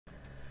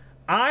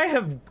I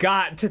have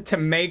got to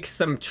make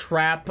some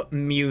trap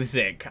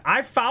music.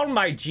 I found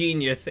my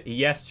genius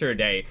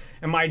yesterday,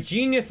 and my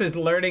genius is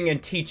learning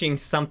and teaching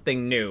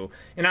something new.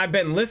 And I've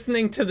been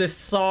listening to this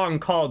song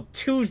called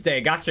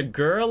Tuesday. Got your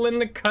girl in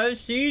the cut,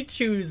 she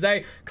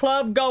Tuesday.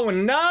 Club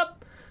going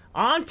up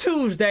on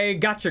Tuesday.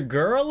 Got your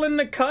girl in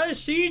the cut,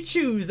 she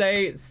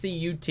Tuesday.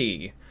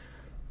 C-U-T. In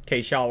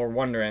case y'all were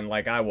wondering,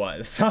 like I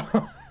was. So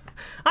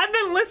I've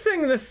been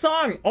listening to this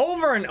song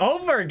over and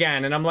over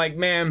again, and I'm like,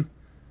 man,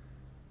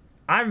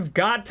 I've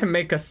got to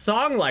make a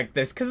song like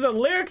this, because the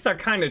lyrics are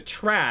kind of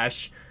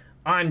trash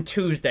on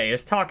Tuesday.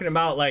 It's talking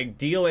about, like,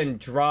 dealing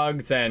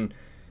drugs and,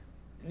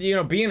 you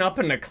know, being up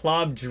in the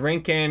club,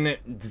 drinking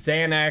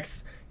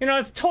Xanax. You know,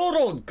 it's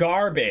total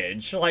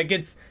garbage. Like,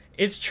 it's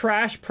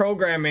trash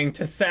programming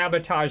to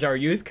sabotage our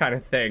youth kind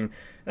of thing.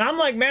 And I'm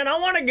like, man, I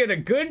want to get a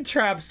good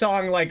trap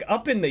song, like,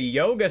 up in the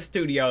yoga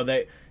studio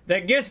that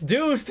gets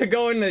dudes to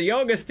go into the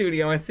yoga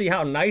studio and see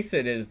how nice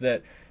it is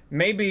that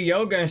maybe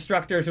yoga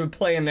instructors would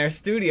play in their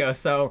studio.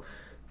 So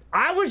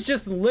I was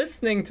just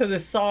listening to the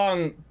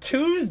song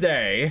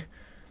Tuesday.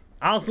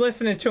 I was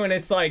listening to it, and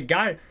it's like,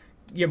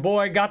 your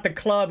boy got the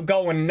club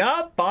going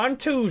up on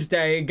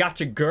Tuesday.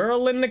 Got your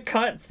girl in the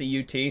cut,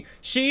 C-U-T.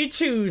 She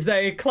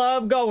Tuesday,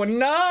 club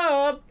going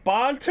up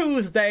on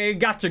Tuesday.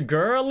 Got your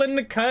girl in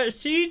the cut,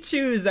 she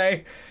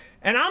Tuesday.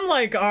 And I'm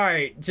like, all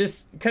right,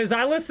 just because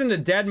I listened to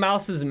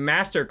deadmau5's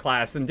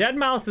masterclass, and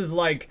deadmau5 is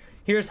like,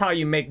 here's how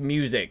you make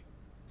music.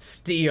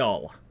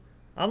 Steal.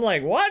 I'm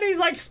like, what? He's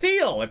like,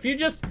 steal. If you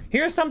just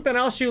hear something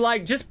else you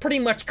like, just pretty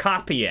much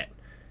copy it.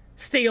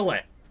 Steal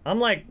it. I'm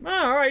like, oh,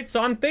 all right,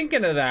 so I'm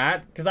thinking of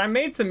that, because I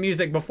made some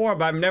music before,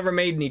 but I've never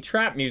made any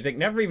trap music,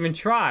 never even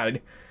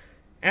tried.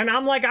 And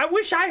I'm like, I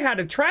wish I had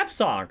a trap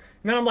song.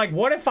 And then I'm like,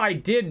 what if I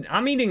did?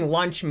 I'm eating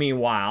lunch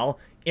meanwhile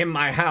in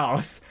my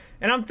house,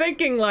 and I'm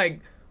thinking,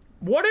 like,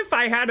 what if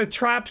I had a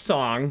trap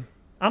song?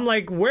 I'm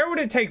like, where would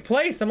it take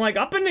place? I'm like,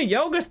 up in the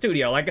yoga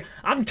studio. Like,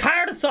 I'm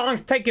tired of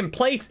songs taking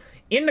place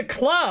in the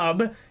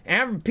club,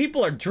 and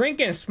people are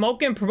drinking,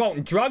 smoking,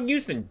 promoting drug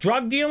use and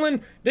drug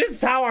dealing. This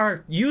is how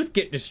our youth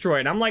get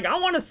destroyed. I'm like, I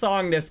want a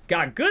song that's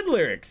got good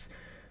lyrics.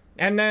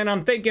 And then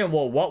I'm thinking,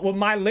 well, what would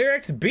my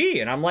lyrics be?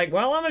 And I'm like,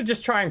 well, I'm gonna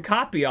just try and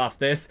copy off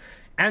this.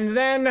 And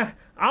then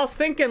I was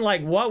thinking,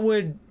 like, what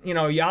would, you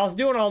know, I was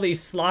doing all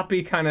these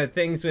sloppy kind of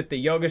things with the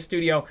yoga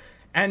studio.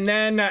 And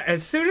then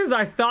as soon as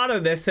I thought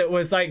of this, it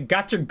was like,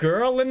 got your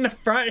girl in the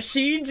front,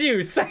 she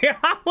juice.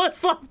 I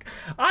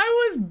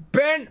was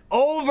bent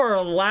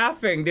over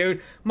laughing,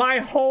 dude.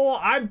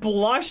 I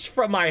blushed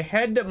from my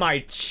head to my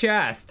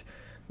chest.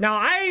 Now,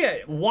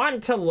 I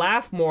want to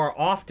laugh more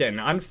often.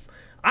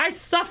 I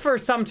suffer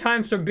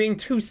sometimes from being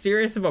too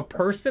serious of a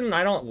person.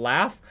 I don't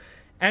laugh.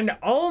 And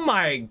oh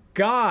my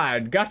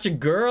God, got your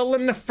girl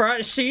in the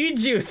front, she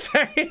juice.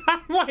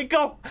 I'm like,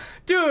 oh,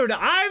 dude,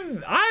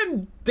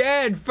 I'm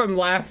dead from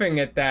laughing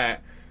at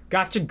that.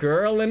 Got your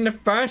girl in the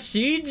front,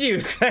 she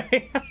juice.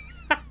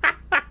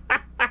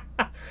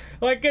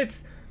 Like,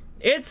 it's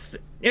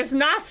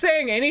not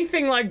saying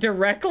anything like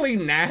directly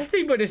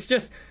nasty, but it's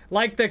just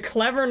like the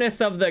cleverness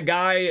of the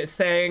guy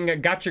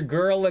saying, got your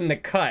girl in the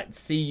cut,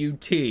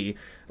 C-U-T.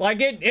 Like,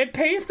 it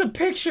paints the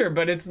picture,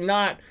 but it's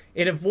not.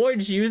 It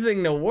avoids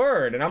using the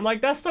word. And I'm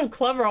like, that's so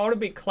clever. I want to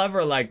be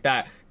clever like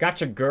that. Got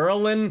your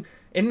girl in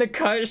the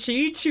cut,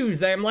 she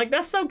Tuesday. I'm like,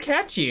 that's so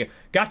catchy.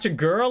 Got your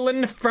girl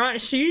in the front,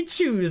 she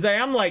Tuesday.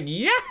 I'm like,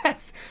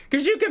 yes.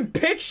 Because you can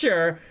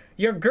picture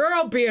your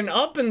girl being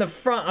up in the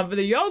front of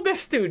the yoga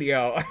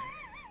studio.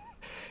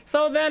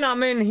 So then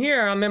I'm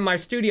in my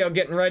studio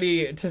getting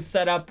ready to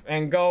set up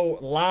and go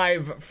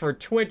live for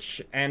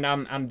Twitch. And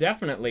I'm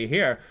definitely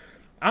here.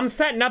 I'm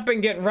setting up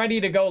and getting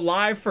ready to go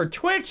live for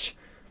Twitch.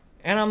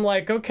 And I'm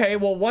like, okay,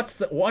 well, what's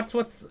the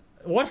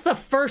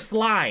first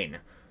line?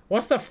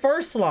 What's the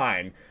first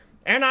line?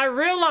 And I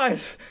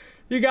realized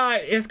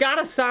it's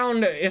gotta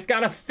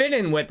fit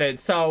in with it.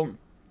 So,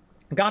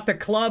 got the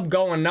club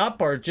going up,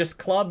 or just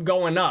club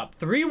going up.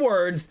 3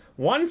 words,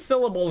 1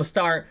 syllable to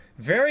start,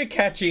 very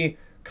catchy,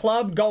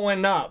 club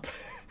going up.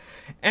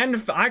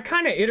 And I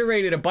kind of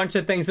iterated a bunch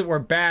of things that were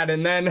bad,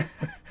 and then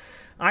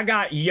I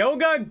got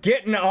yoga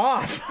getting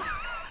off.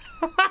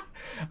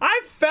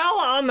 I fell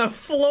on the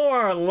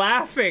floor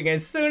laughing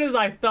as soon as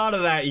I thought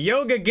of that.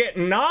 Yoga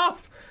getting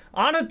off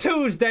on a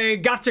Tuesday.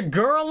 Got your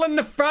girl in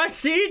the front,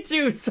 she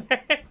juice.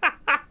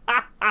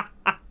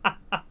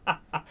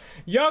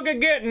 Yoga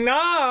getting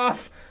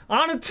off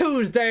on a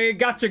Tuesday.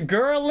 Got your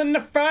girl in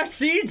the front,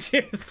 she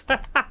juice.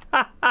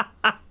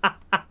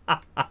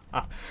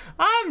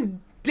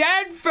 I'm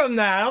dead from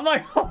that. I'm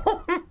like,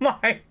 oh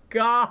my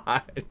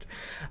God.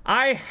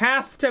 I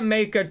have to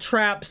make a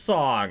trap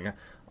song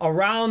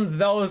around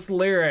those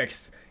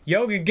lyrics.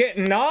 Yoga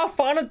getting off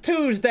on a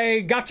Tuesday.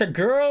 Got your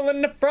girl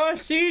in the front,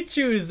 she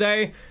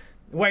Tuesday.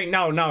 Wait,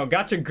 no.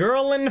 Got your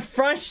girl in the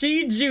front,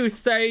 she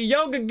juice.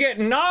 Yoga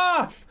getting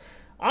off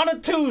on a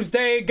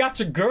Tuesday. Got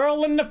your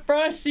girl in the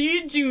front,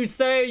 she juice.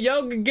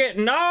 Yoga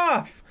getting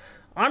off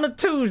on a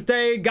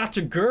Tuesday. Got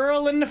your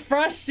girl in the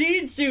front,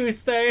 she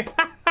juice.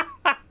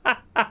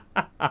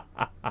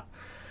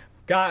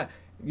 God,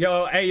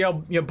 Yo, hey,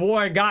 your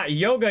boy got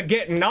yoga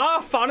getting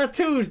off on a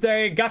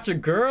Tuesday. Got your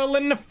girl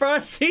in the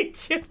front seat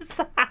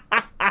juice.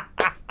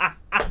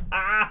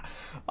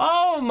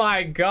 Oh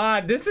my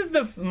God, this is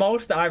the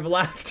most I've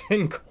laughed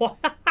in quite.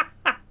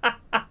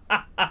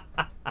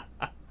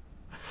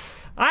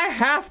 I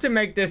have to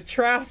make this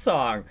trap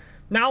song.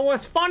 Now,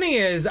 what's funny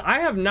is I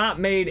have not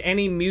made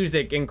any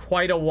music in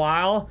quite a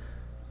while.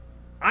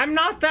 I'm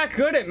not that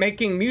good at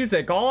making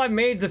music. All I've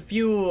made is a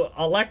few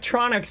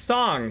electronic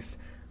songs.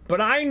 But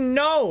I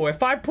know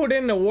if I put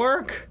in the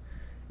work,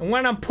 and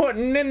when I'm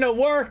putting in the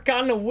work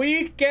on the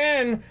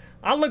weekend,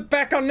 I'll look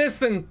back on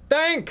this and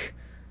think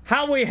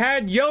how we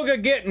had yoga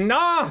getting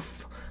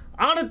off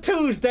on a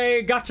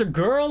Tuesday. Got your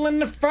girl in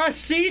the front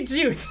seat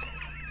juice.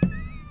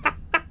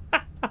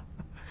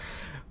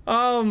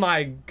 Oh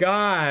my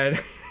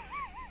God.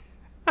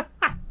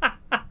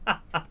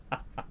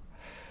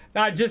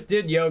 I just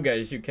did yoga,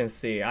 as you can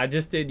see. I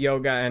just did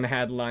yoga and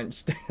had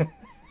lunch.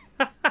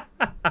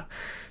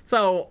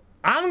 So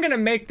I'm gonna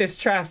make this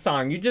trap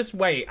song. You just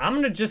wait. I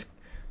don't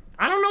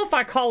know if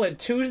I call it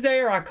Tuesday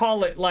or I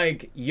call it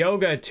like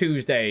Yoga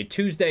Tuesday.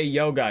 Tuesday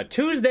yoga.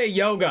 Tuesday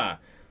yoga.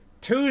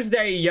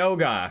 Tuesday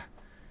yoga.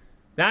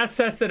 That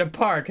sets it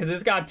apart because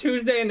it's got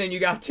Tuesday and then you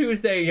got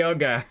Tuesday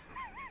yoga.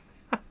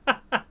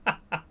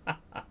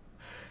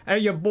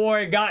 And your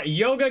boy got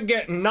yoga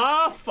getting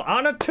off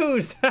on a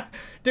Tuesday.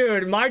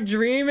 Dude, my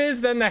dream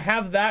is then to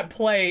have that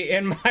play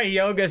in my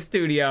yoga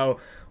studio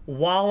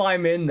while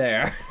I'm in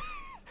there.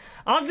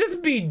 I'll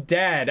just be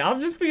dead. I'll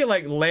just be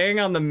like laying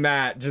on the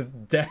mat,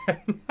 just dead.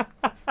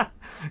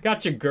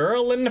 Got your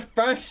girl in the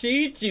front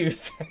seat, you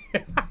say.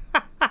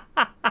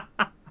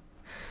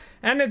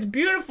 And it's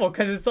beautiful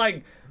because it's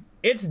like,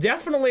 it's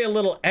definitely a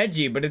little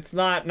edgy, but it's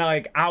not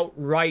like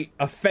outright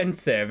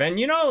offensive. And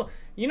you know,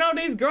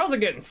 these girls are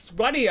getting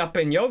sweaty up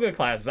in yoga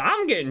classes.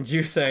 I'm getting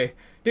juicy.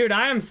 Dude,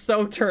 I am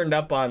so turned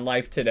up on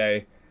life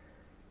today.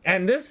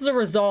 And this is a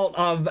result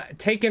of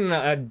taking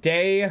a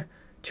day.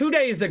 2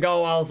 days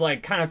ago, I was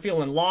like kind of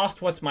feeling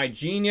lost. What's my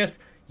genius?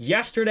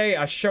 Yesterday,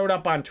 I showed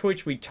up on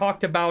Twitch. We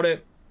talked about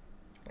it.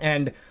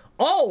 And,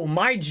 oh,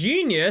 my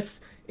genius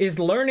is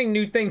learning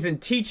new things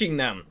and teaching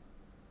them.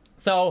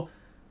 So,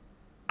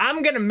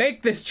 I'm going to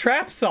make this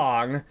trap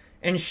song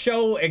and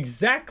show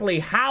exactly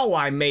how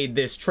I made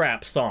this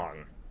trap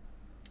song.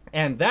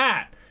 And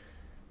that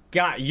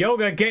got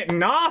yoga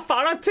getting off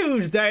on a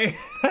Tuesday.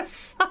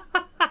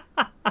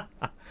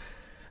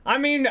 I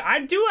mean,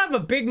 I do have a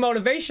big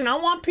motivation. I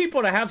want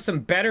people to have some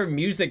better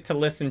music to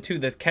listen to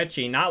that's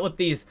catchy, not with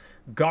these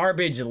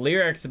garbage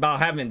lyrics about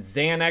having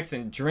Xanax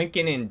and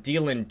drinking and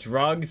dealing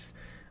drugs.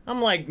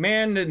 I'm like,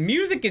 man, the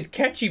music is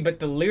catchy, but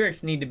the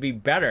lyrics need to be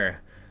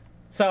better.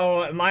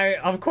 So,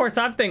 of course,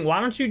 I'm thinking, why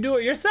don't you do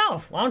it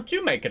yourself? Why don't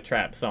you make a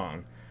trap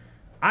song?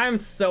 I'm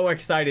so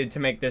excited to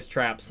make this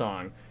trap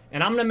song.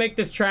 And I'm going to make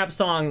this trap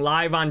song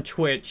live on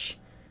Twitch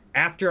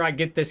after I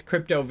get this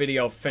crypto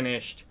video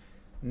finished.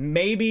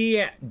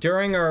 Maybe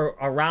during or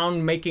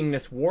around making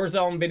this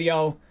Warzone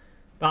video.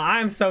 But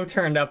I'm so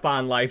turned up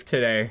on life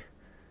today.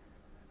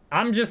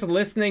 I'm just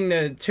listening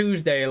to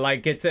Tuesday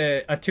like it's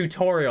a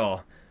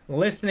tutorial.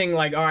 Listening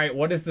like, all right,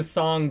 what does the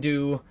song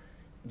do?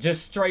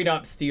 Just straight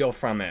up steal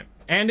from it.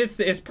 And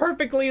it's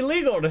perfectly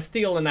legal to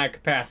steal in that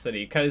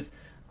capacity. Because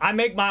I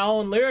make my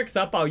own lyrics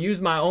up. I'll use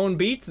my own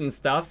beats and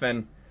stuff.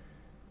 And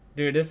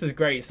dude, this is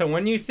great. So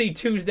when you see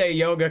Tuesday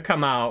Yoga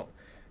come out,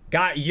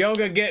 got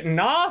yoga getting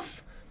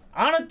off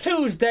on a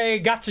Tuesday,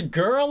 got your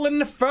girl in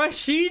the front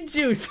seat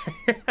juice.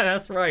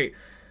 That's right.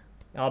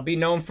 I'll be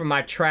known for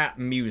my trap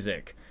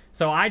music.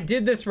 So I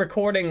did this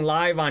recording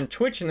live on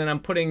Twitch, and then I'm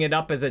putting it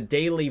up as a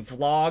daily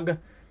vlog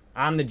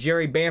on the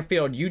Jerry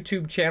Banfield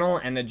YouTube channel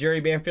and the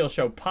Jerry Banfield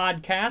Show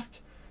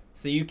podcast,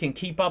 so you can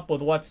keep up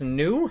with what's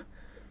new.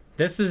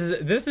 This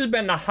has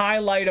been the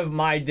highlight of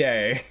my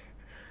day.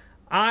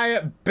 I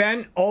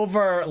bent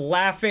over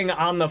laughing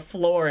on the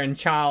floor in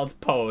child's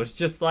pose.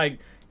 Just like,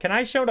 can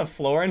I show the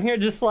floor in here?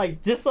 Just like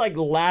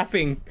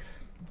laughing,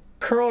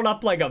 curled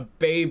up like a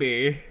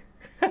baby.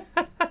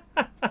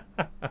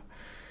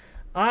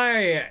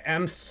 I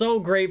am so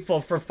grateful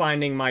for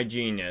finding my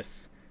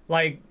genius.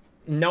 Like,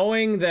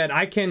 knowing that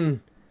I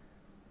can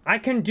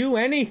do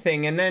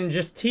anything and then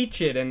just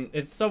teach it. And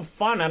it's so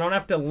fun. I don't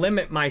have to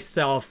limit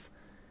myself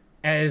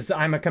as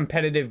I'm a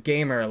competitive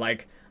gamer.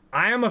 Like,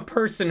 I am a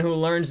person who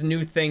learns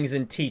new things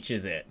and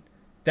teaches it.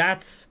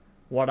 That's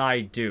what I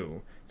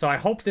do. So I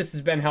hope this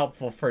has been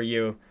helpful for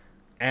you.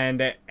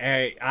 And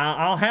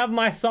I'll have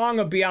my song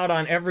will be out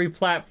on every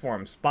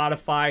platform.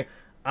 Spotify,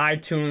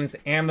 iTunes,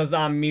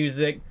 Amazon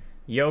Music,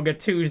 Yoga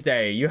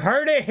Tuesday. You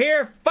heard it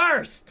here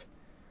first.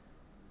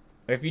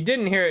 If you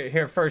didn't hear it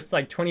here first, it's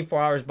like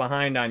 24 hours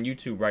behind on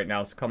YouTube right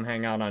now. So come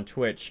hang out on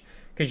Twitch.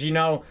 Because, you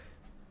know,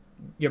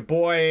 your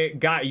boy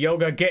got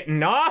yoga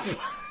getting off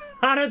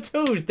on a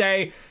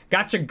Tuesday.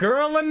 Got your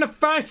girl in the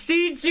front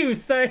seat, you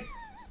say.